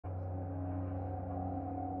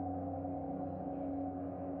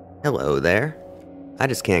Hello there. I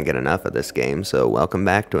just can't get enough of this game, so welcome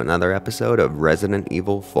back to another episode of Resident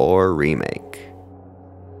Evil 4 Remake.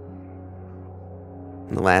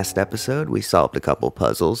 In the last episode, we solved a couple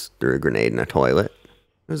puzzles, threw a grenade in a toilet.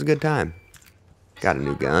 It was a good time. Got a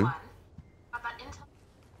new gun.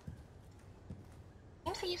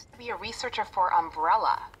 Seems he used to be a researcher for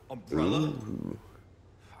Umbrella. Umbrella? Ooh.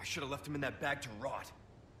 I should have left him in that bag to rot.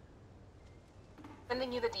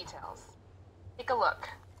 Sending you the details. Take a look,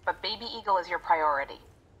 but Baby Eagle is your priority.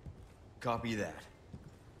 Copy that.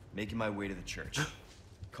 Making my way to the church.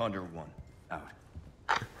 Condor 1, out.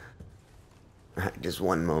 Alright, just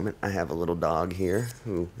one moment. I have a little dog here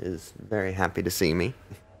who is very happy to see me.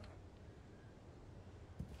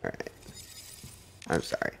 Alright. I'm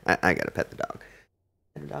sorry. I gotta pet the dog.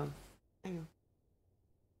 Pet the dog. Hang on.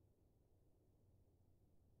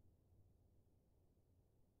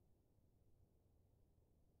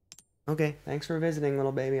 Okay, thanks for visiting,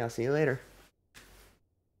 little baby. I'll see you later.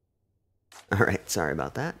 Alright, sorry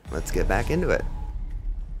about that. Let's get back into it.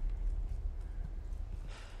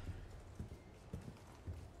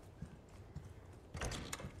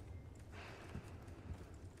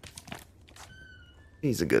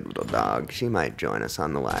 She's a good little dog. She might join us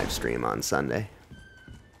on the live stream on Sunday.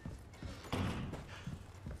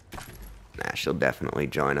 Nah, she'll definitely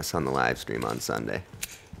join us on the live stream on Sunday.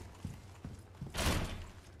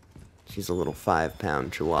 She's a little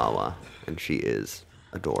 5-pound chihuahua, and she is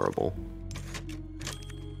adorable.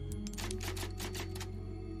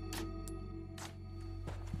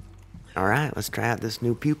 Alright, let's try out this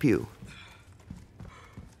new pew pew.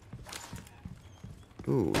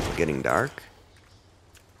 Ooh, it's getting dark.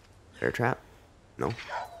 Bear trap? No.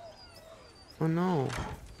 Oh no.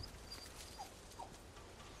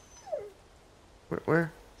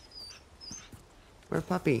 Where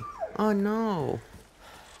puppy? Oh no.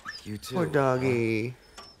 You too. Poor doggy.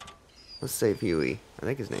 Let's save Huey. I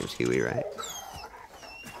think his name's Huey, right?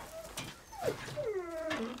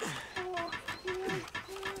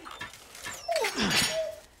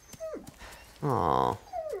 Aw.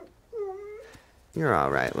 You're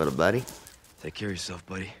alright, little buddy. Take care of yourself,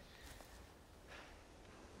 buddy.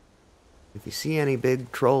 If you see any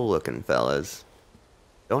big troll-looking fellas,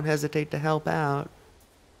 don't hesitate to help out.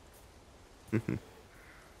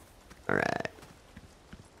 Alright.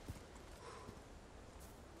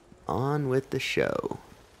 On with the show.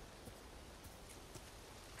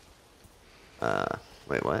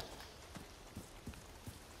 Wait, what?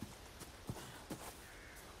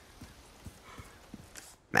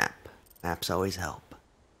 Map. Maps always help.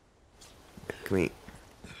 Can we...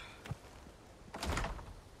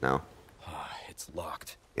 No? It's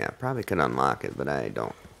locked. Yeah, probably could unlock it, but I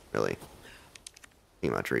don't really see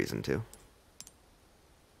much reason to.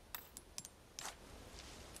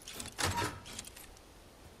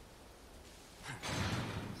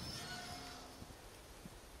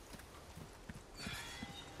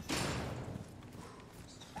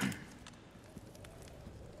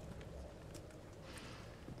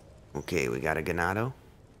 Okay, we got a ganado.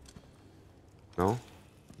 No?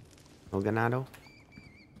 No ganado?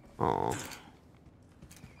 Oh.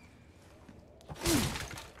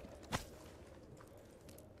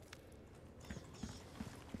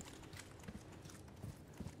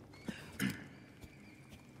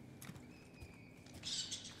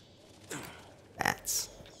 Bats.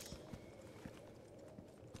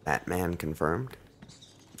 Batman confirmed.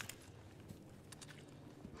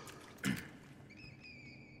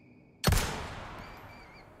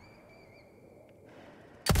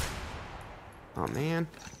 Oh man.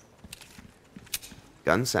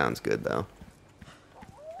 Gun sounds good though.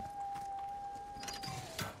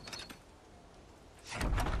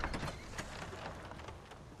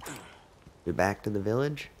 We back to the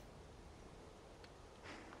village?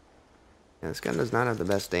 Yeah, this gun does not have the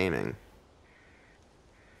best aiming.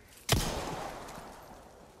 This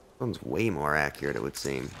one's way more accurate, it would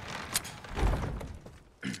seem.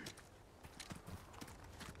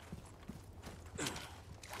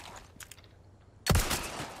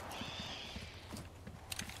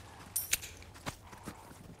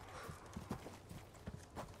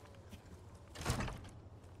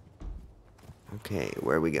 Okay,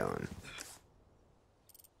 where are we going?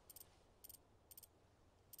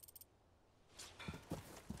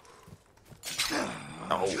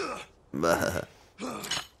 Oh.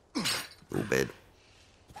 Stupid.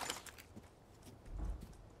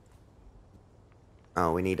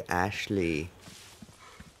 Oh, we need Ashley.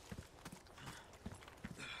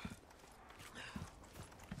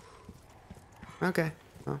 Okay.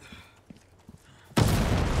 Well.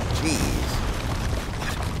 Jeez.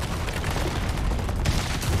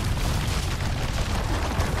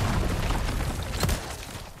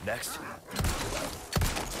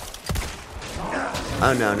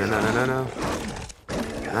 Oh, no, no, no, no, no, no.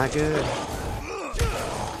 Not good.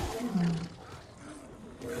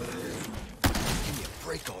 Give me a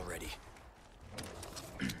break already.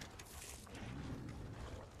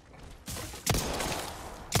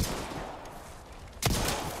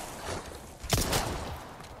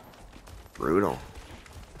 Brutal.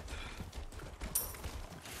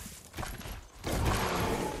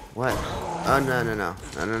 What? Oh, no, no, no.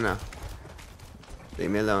 No, no, no. Leave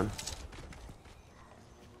me alone.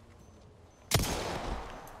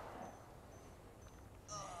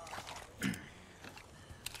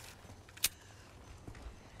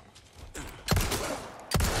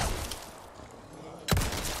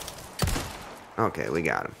 Okay, we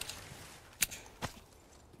got him.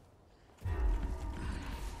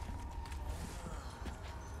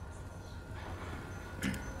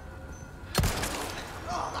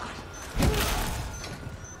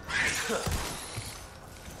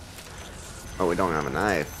 Oh, we don't have a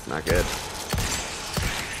knife. Not good.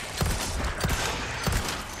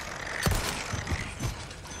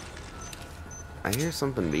 I hear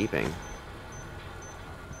something beeping.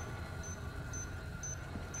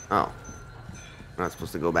 Oh. I'm not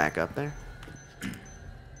supposed to go back up there?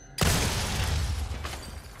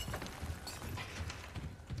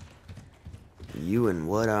 You and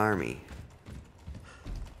what army?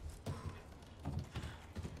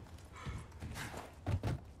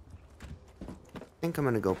 I think I'm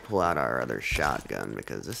gonna go pull out our other shotgun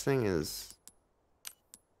because this thing is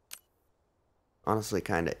honestly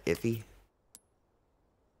kind of iffy.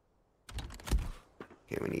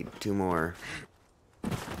 Okay, we need 2 more.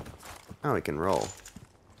 Oh, we can roll.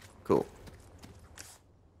 Cool.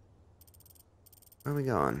 Where are we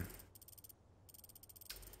going?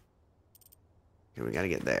 Okay, we gotta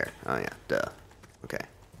get there. Oh yeah, duh. Okay.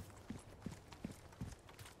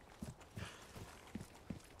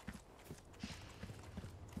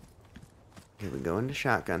 Okay, we go into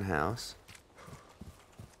shotgun house.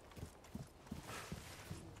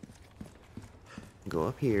 Go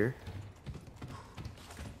up here.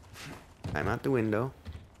 Climb out the window.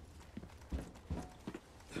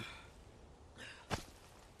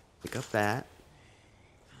 Pick up that.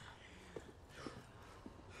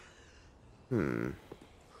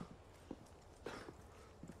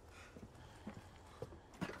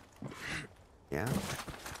 Yeah.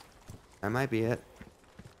 That might be it.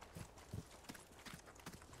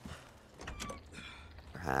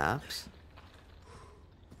 Perhaps.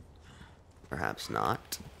 Perhaps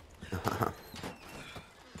not.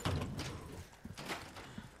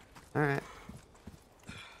 Alright.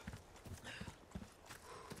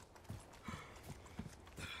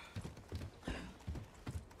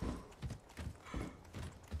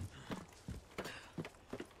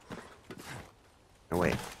 Oh,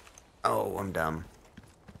 wait. Oh, I'm dumb.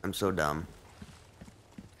 I'm so dumb.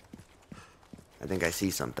 I think I see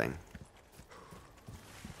something.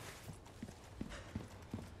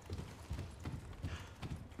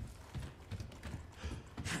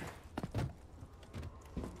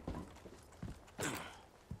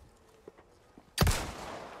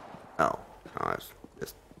 Oh, I was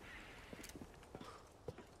just...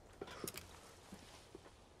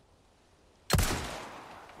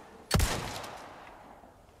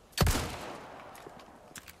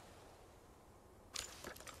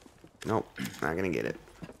 Nope, not gonna get it.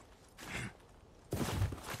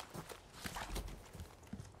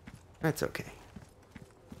 That's okay.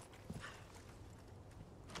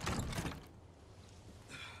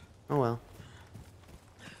 Oh well.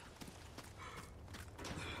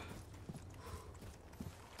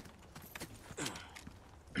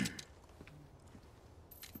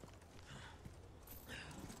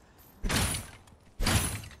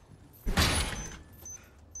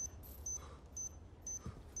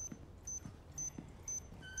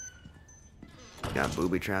 Got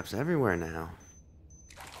booby traps everywhere now.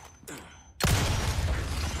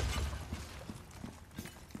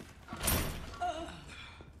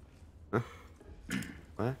 Huh?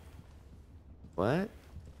 What? What?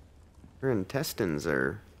 Her intestines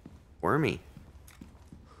are wormy.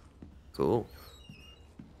 Cool.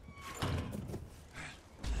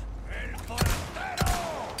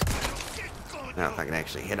 Now if I can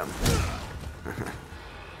actually hit him.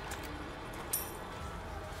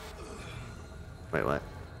 Wait, what?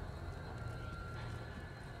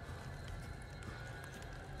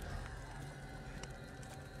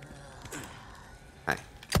 Hi.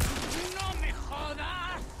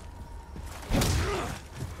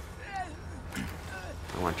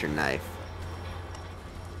 I want your knife.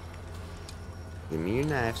 Give me your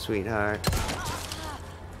knife, sweetheart.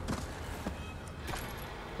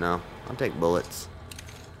 No, I'll take bullets.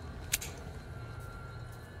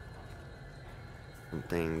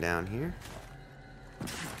 something down here?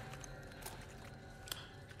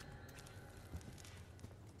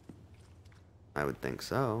 I would think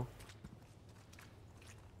so.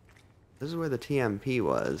 This is where the TMP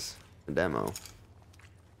was, the demo.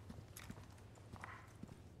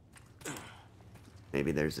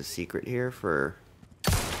 Maybe there's a secret here for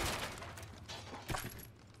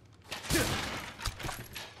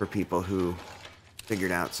people who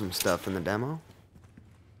figured out some stuff in the demo.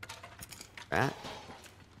 Rat.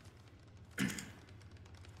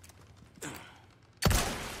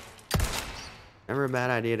 Never a bad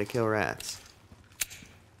idea to kill rats.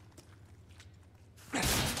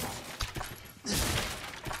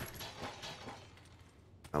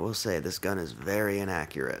 I will say this gun is very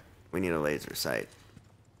inaccurate. We need a laser sight.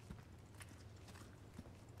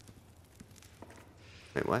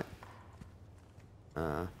 Wait, what?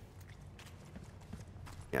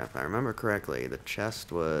 Yeah, if I remember correctly, the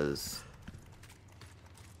chest was...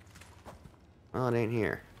 Well, it ain't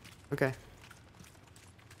here. Okay.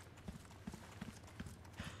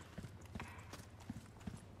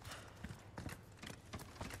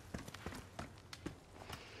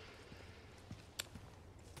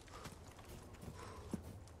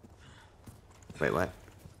 Wait, what?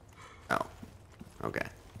 Oh. Okay.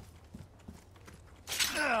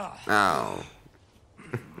 Oh.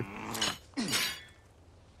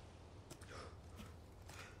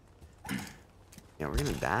 Yeah, we're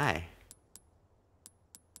gonna die.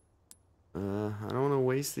 I don't want to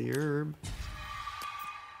waste the herb.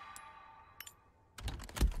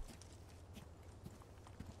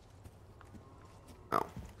 Oh.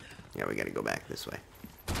 Yeah, we gotta go back this way.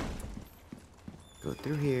 Go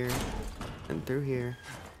through here. And through here.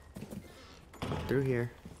 Through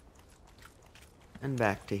here. And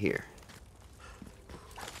back to here.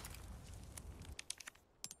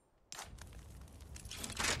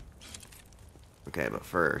 Okay, but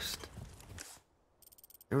first,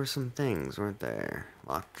 there were some things, weren't there?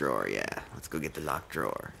 Locked drawer, yeah. Let's go get the locked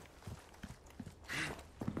drawer.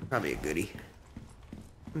 Probably a goodie.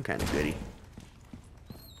 Some kind of goodie.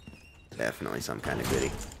 Definitely some kind of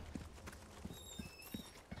goodie.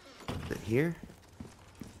 Is it here?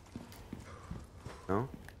 No?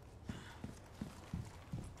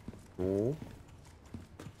 Oh.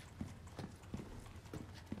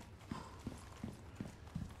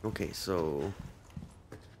 Okay, so...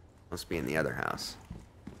 must be in the other house.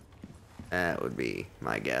 That would be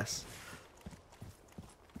my guess.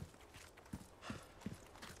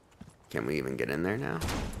 Can we even get in there now?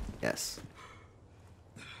 Yes.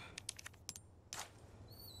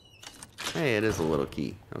 Hey, it is a little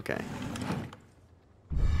key. Okay.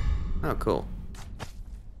 Oh, cool.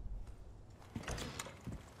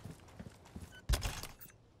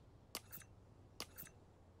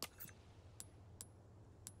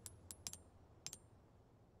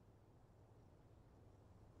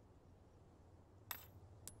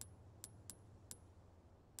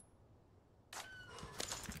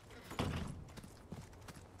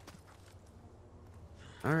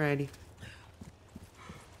 Alrighty.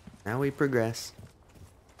 Now we progress.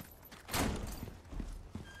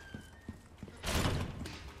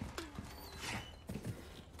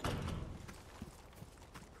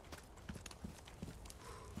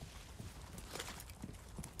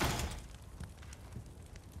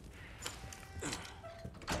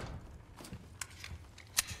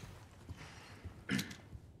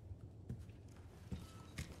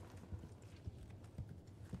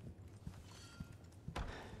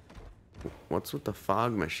 What's with the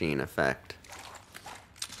fog machine effect?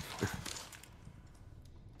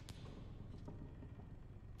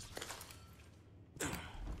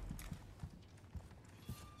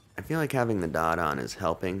 I feel like having the dot on is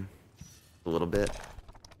helping a little bit.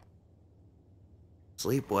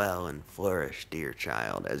 Sleep well and flourish, dear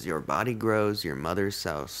child. As your body grows, your mother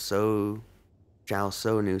shall sew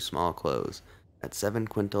new small clothes. At 7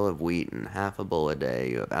 quintal of wheat and half a bull a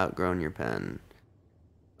day, you have outgrown your pen.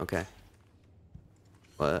 Okay.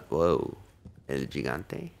 What? Whoa. El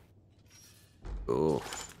Gigante? Cool.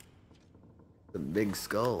 The big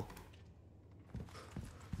skull.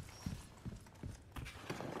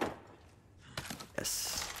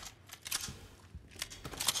 Yes.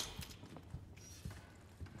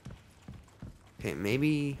 Okay,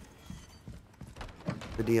 maybe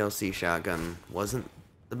the DLC shotgun wasn't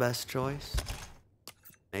the best choice.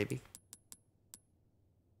 Maybe.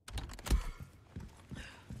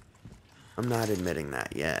 I'm not admitting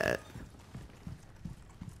that yet.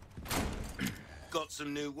 Got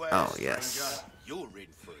some new wares, Oh, yes. stranger. You're in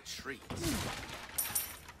for a treat.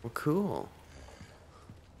 Well, cool.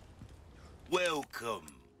 Welcome.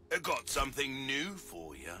 I got something new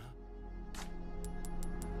for you.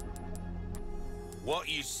 What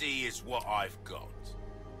you see is what I've got.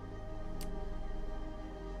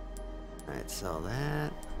 Alright, sell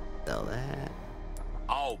that. Sell that.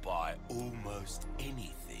 I'll buy almost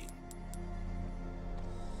anything.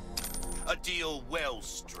 A deal well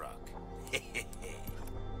struck.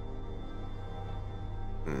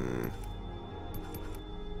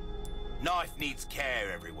 Knife needs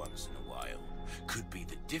care every once in a while. Could be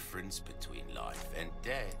the difference between life and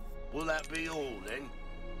death. Will that be all then?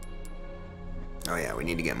 Oh yeah, we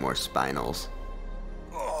need to get more spinals.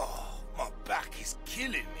 Oh, my back is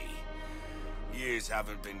killing me. Years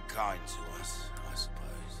haven't been kind to us, I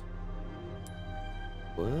suppose.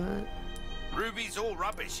 What? Ruby's all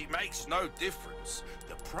rubbish. It makes no difference.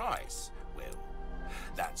 The price, well,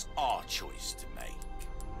 that's our choice to make.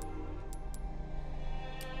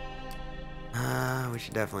 We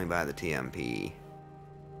should definitely buy the TMP.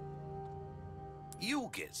 You'll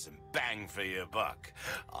get some bang for your buck.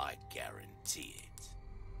 I guarantee it.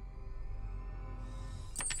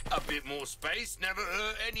 A bit more space never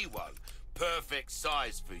hurt anyone. Perfect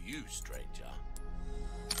size for you, stranger.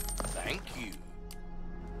 Thank you.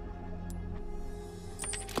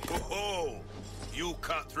 Oh, you'll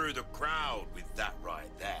cut through the crowd with that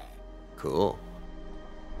right there. Cool.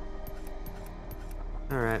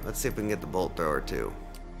 Alright, let's see if we can get the bolt thrower too.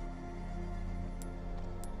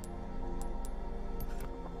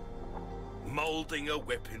 Molding a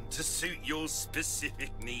weapon to suit your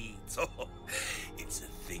specific needs. Oh, it's a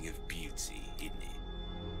thing of beauty, isn't it?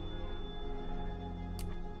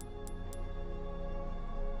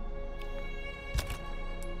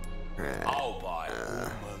 Alright. I'll buy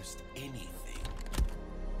almost anything.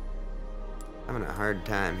 Having a hard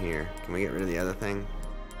time here. Can we get rid of the other thing?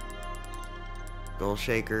 Skull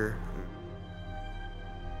shaker.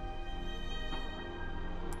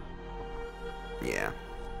 Yeah.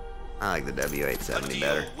 I like the W870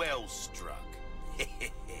 better. Well struck.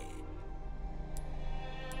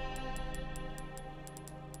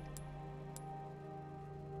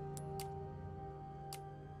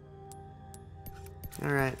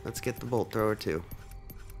 Alright, let's get the bolt thrower too.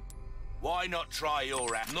 Why not try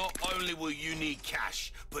your app? Not only will you need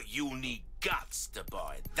cash, but you'll need guts to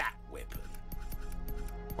buy that weapon.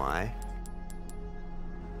 Why?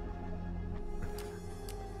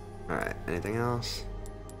 Alright, anything else?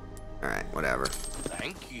 Alright, whatever.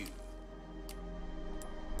 Thank you.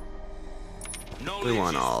 We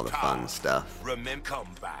want Knowledge is all the power. fun stuff. Remember,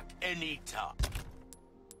 come back anytime.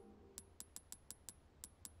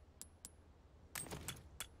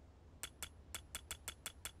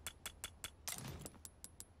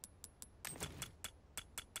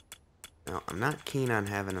 Now, I'm not keen on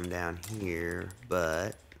having them down here,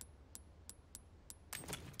 but...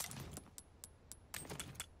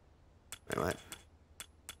 Wait, what?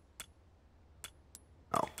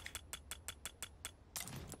 Oh.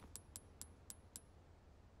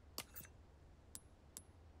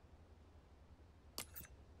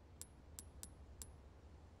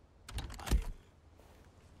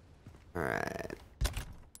 Alright.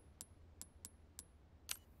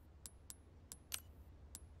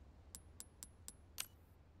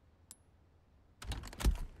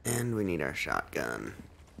 And we need our shotgun.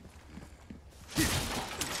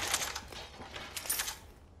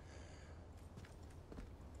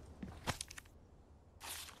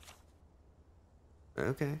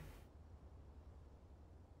 Okay.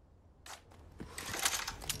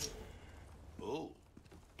 Oh,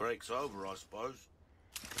 break's over, I suppose.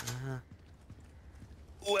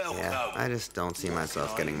 Welcome. Yeah, I just don't see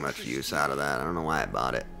myself getting much use out of that. I don't know why I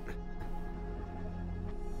bought it.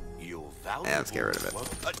 You're valuable. Yeah, let's get rid of it.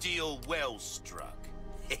 A deal well struck.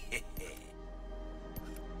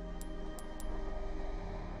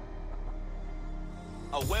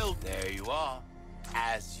 Oh, well, there you are.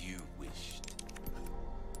 As you wished.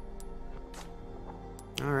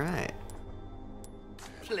 Alright.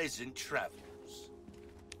 Pleasant travels.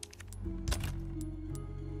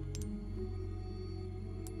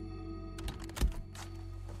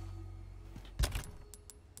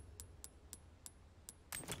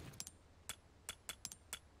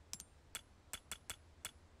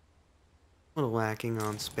 A little lacking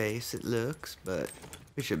on space, it looks, but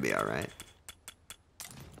we should be alright.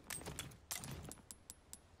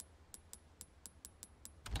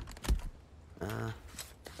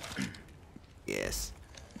 Yes.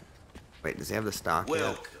 Wait, does he have the stock yet?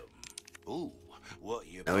 Welcome. Ooh, what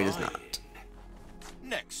you No, he does buying? not.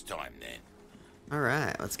 Next time, then.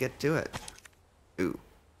 Alright, let's get to it. Ooh.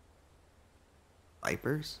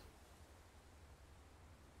 Vipers?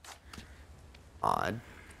 Odd.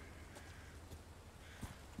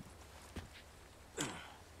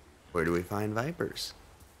 Where do we find vipers?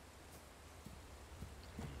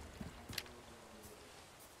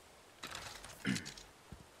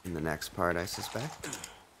 in the next part, I suspect.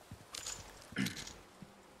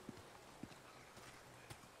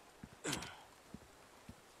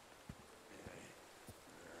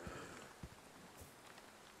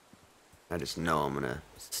 I just know I'm gonna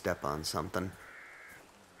step on something.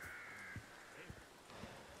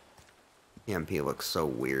 EMP looks so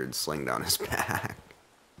weird slinged on his back.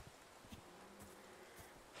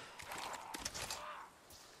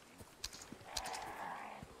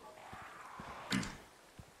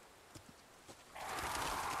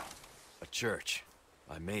 A church.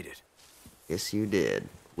 I made it. Yes, you did.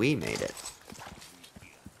 We made it.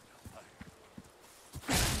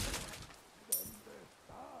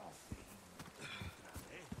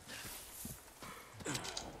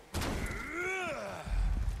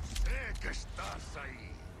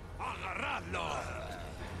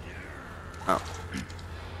 Oh.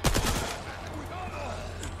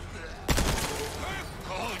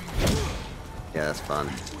 Yeah, that's fun.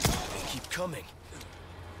 Keep coming.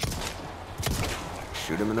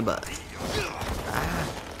 Shoot him in the butt. Ah.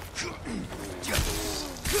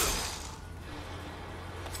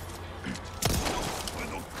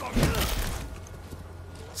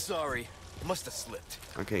 Sorry. Must have slipped.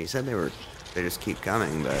 Okay, you said they just keep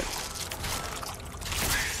coming, but...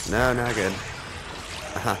 No, not good.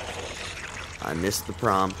 I missed the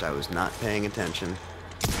prompt. I was not paying attention.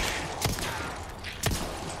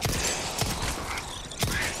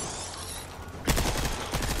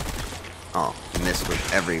 Oh, missed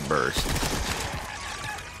with every burst.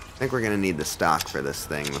 I think we're gonna need the stock for this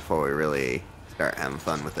thing before we really start having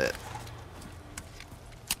fun with it.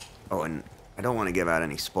 Oh, and I don't want to give out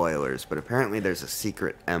any spoilers, but apparently there's a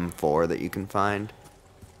secret M4 that you can find.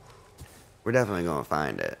 We're definitely gonna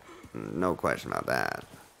find it. No question about that.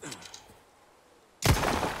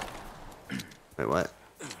 Wait, what?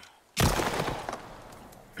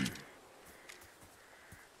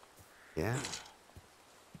 Yeah?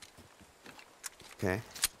 Okay.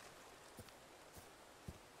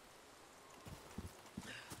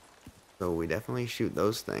 So we definitely shoot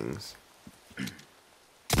those things.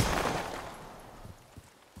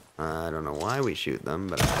 I don't know why we shoot them,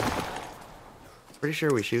 but I'm pretty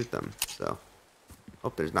sure we shoot them, so...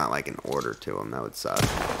 Hope there's not like an order to them, that would suck.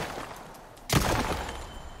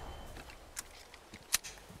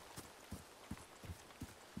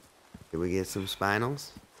 Did we get some spinals?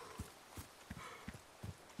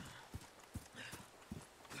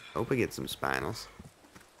 Hope we get some spinals.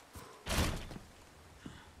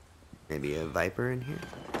 Maybe a viper in here?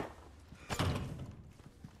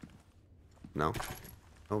 No?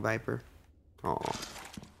 No viper? Oh.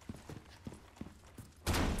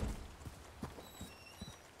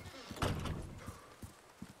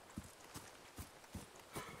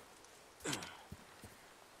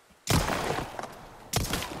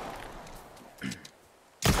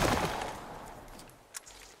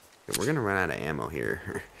 We're gonna run out of ammo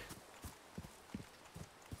here.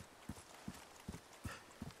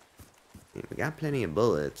 We got plenty of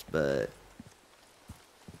bullets, but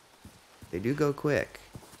they do go quick.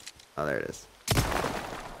 Oh, there it is.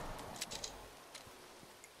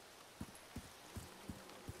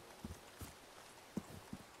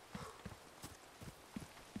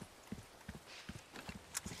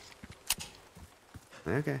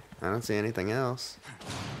 Okay, I don't see anything else.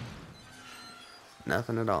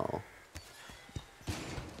 Nothing at all.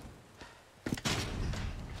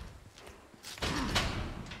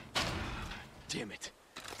 Damn it.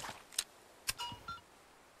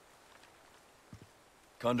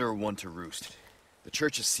 Condor 1 to roost. The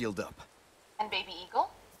church is sealed up. And Baby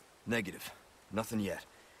Eagle? Negative. Nothing yet.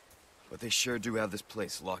 But they sure do have this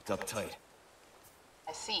place locked up tight.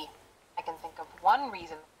 I see. I can think of one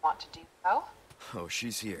reason I want to do so. Oh,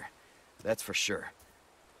 she's here. That's for sure.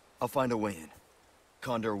 I'll find a way in.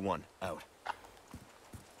 Condor 1, out.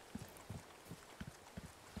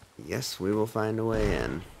 Yes, we will find a way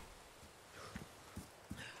in.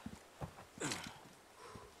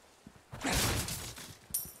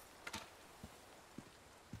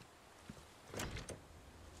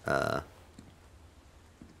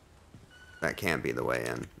 That can't be the way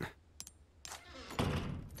in.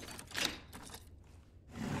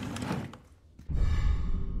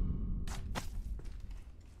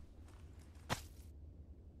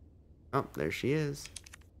 Oh, there she is.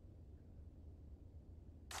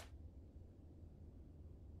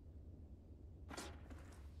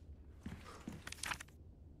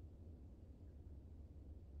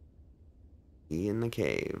 He in the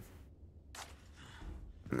cave.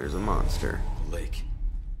 And there's a monster. The lake.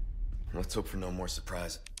 Let's hope for no more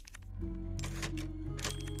surprise.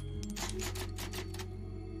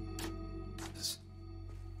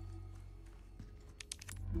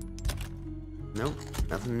 Nope,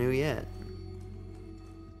 nothing new yet.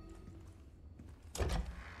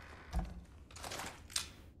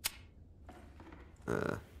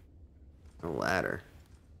 A ladder.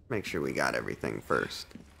 Make sure we got everything first.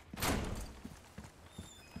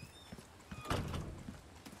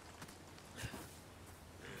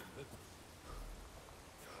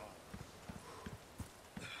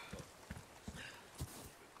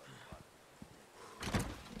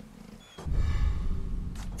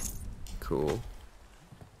 Cool.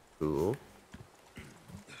 Cool.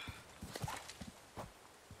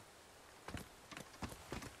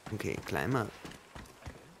 Okay, climb up.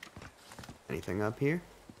 Anything up here?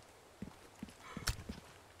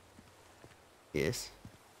 Yes.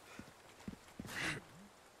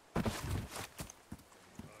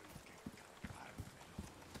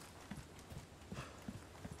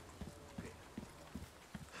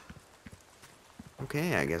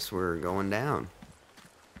 Okay, I guess we're going down.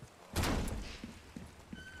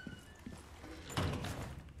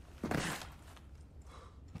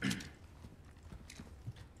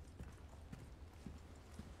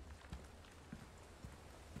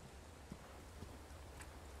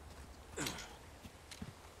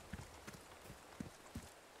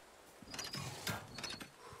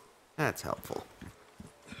 That's helpful.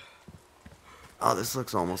 Oh, this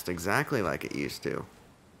looks almost exactly like it used to.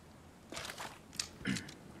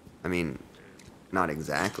 I mean, not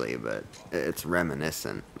exactly, but it's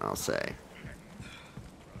reminiscent, I'll say.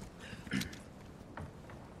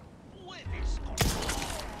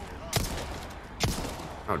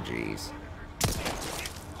 Oh, jeez.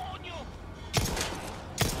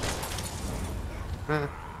 Huh.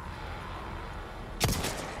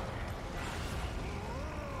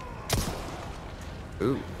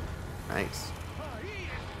 Ooh, nice.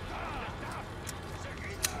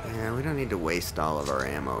 Yeah, we don't need to waste all of our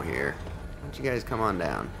ammo here. Why don't you guys come on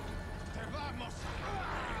down?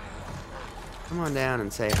 Come on down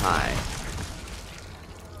and say hi.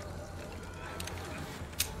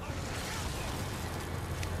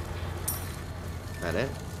 Is that it?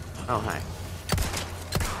 Oh, hi.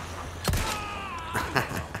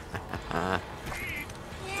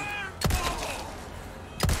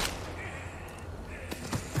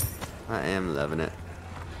 I am loving it.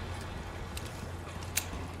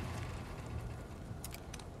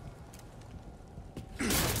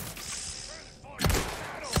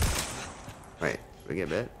 Wait, we get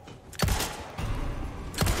bit?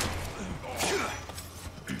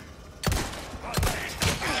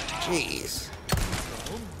 Jeez.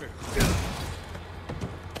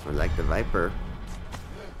 We're like the Viper.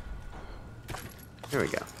 Here we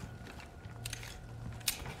go.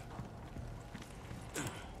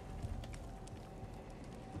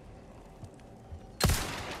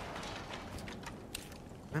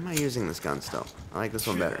 Why am I using this gun still? I like this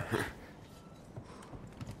one better. I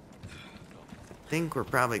think we're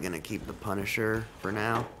probably gonna keep the Punisher for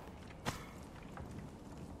now.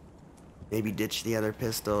 Maybe ditch the other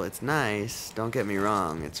pistol. It's nice, don't get me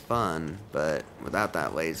wrong, it's fun, but without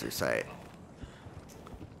that laser sight,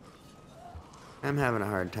 I'm having a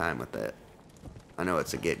hard time with it. I know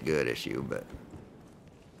it's a get good issue, but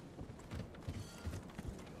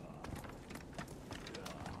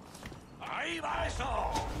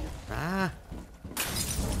ah,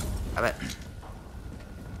 I bet.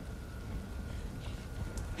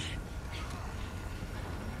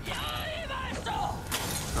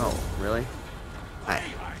 Oh, really? Hi.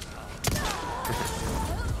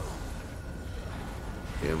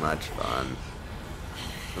 Too much fun.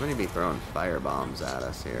 Somebody be throwing fire bombs at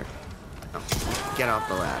us here. Oh, get off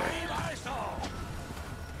the ladder.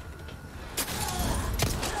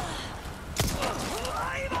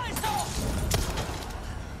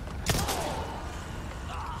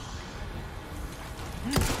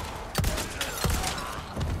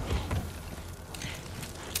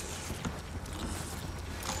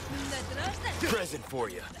 Present for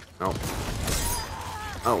you. Oh.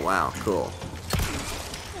 Oh, wow, cool.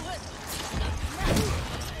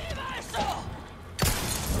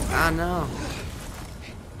 Ah, no.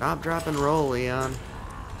 Stop, drop, and roll, Leon.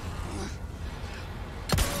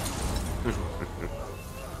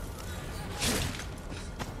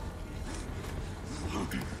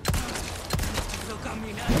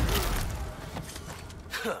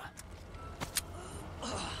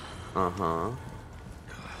 Uh-huh.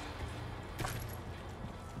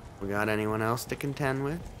 We got anyone else to contend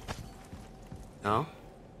with? No?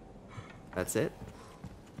 That's it?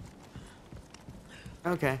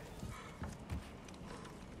 Okay.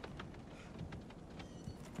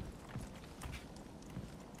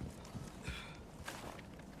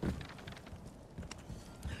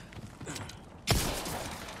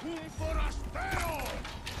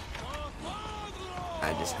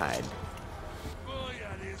 I just hide.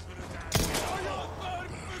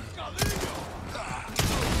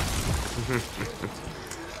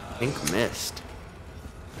 Pink mist.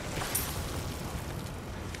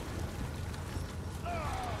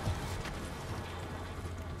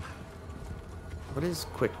 What is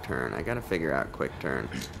quick turn? I gotta figure out quick turn.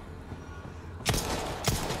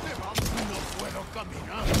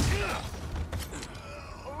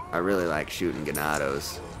 I really like shooting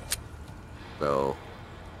ganados, so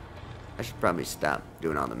I should probably stop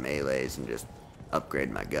doing all the melees and just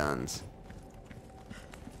upgrade my guns.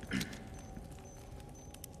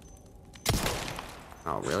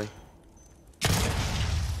 Oh, really?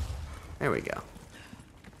 There we go.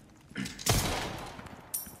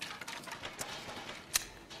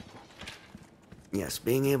 Yes,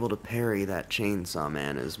 being able to parry that chainsaw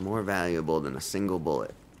man is more valuable than a single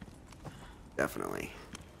bullet. Definitely.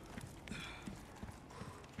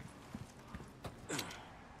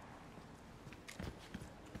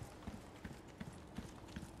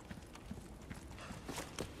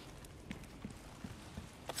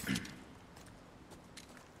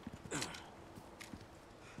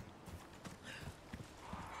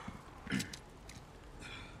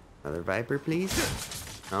 Another Viper,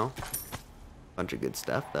 please? No? Bunch of good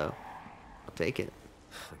stuff, though. I'll take it.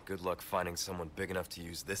 Good luck finding someone big enough to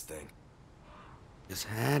use this thing. Just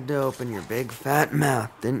had to open your big fat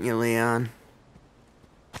mouth, didn't you, Leon?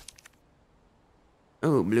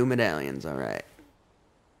 Oh, blue medallions, alright.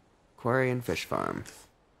 Quarry and fish farm.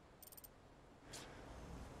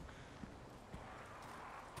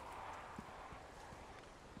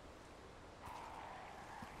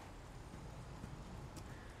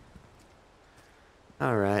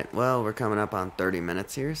 Alright, well, we're coming up on 30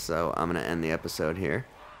 minutes here, so I'm going to end the episode here.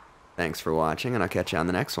 Thanks for watching, and I'll catch you on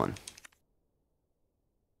the next one.